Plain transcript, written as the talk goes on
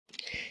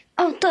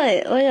哦，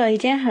对，我有一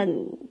件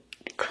很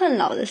困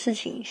扰的事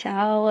情想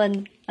要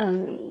问，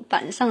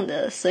板上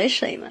的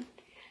水们，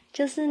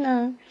就是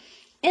呢，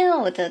因为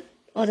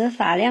我的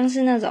发量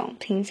是那种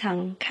平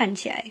常看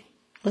起来，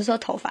我是说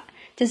头发，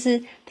就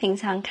是平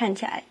常看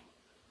起来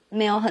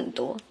没有很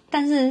多，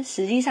但是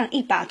实际上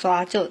一把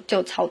抓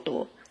就超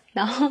多，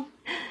然后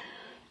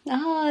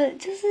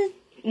就是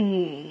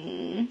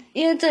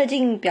因为最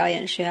近表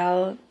演学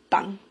要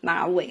绑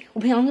马尾，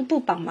我平常是不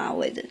绑马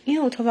尾的，因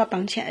为我头发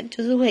绑起来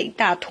就是会一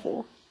大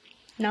坨，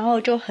然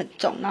后就很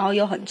重，然后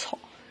又很丑。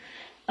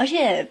而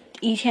且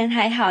以前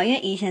还好，因为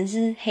以前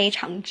是黑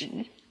长直，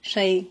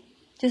所以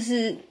就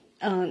是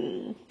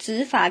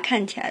直发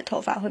看起来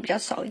头发会比较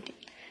少一点。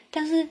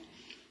但是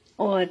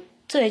我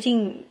最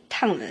近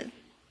烫了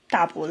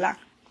大波浪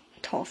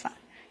头发，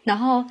然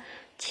后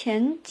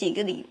前几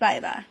个礼拜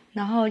吧，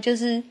然后就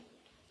是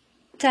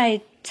在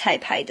彩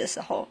排的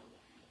时候，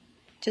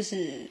就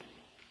是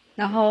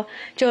然后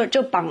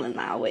就绑了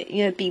马尾，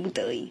因为逼不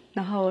得已，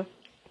然后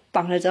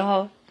绑了之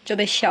后就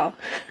被笑，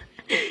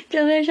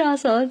就被笑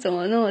说怎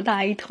么那么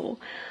大一坨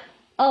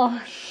哦。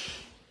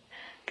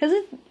可是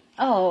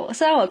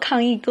虽然我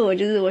抗议过，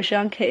就是我希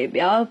望可以不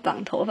要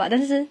绑头发，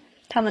但是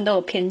他们都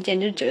有偏见，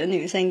就觉得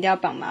女生一定要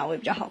绑马尾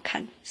比较好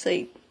看，所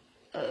以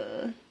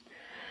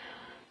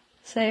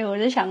我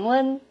就想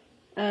问，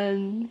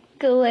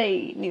各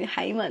位女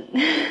孩们，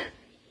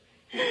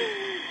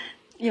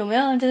有没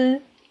有就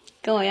是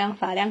跟我一样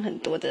发量很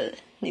多的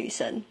女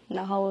生，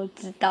然后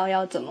知道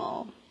要怎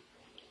么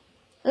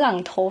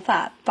让头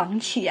发绑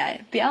起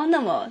来，不要那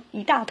么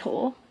一大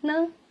坨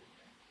呢？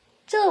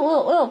就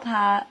我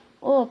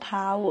有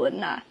爬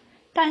文啊，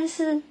但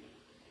是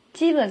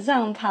基本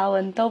上爬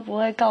文都不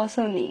会告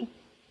诉你，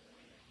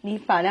你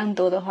发量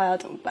多的话要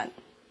怎么办，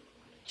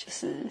就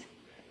是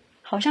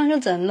好像就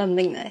只能认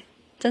命了欸。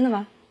真的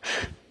吗？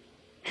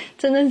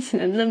真的只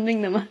能认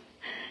命了吗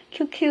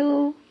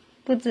 ？QQ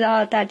不知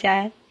道大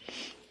家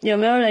有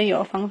没有人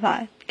有方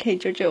法可以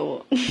救救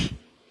我？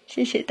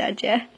谢谢大家。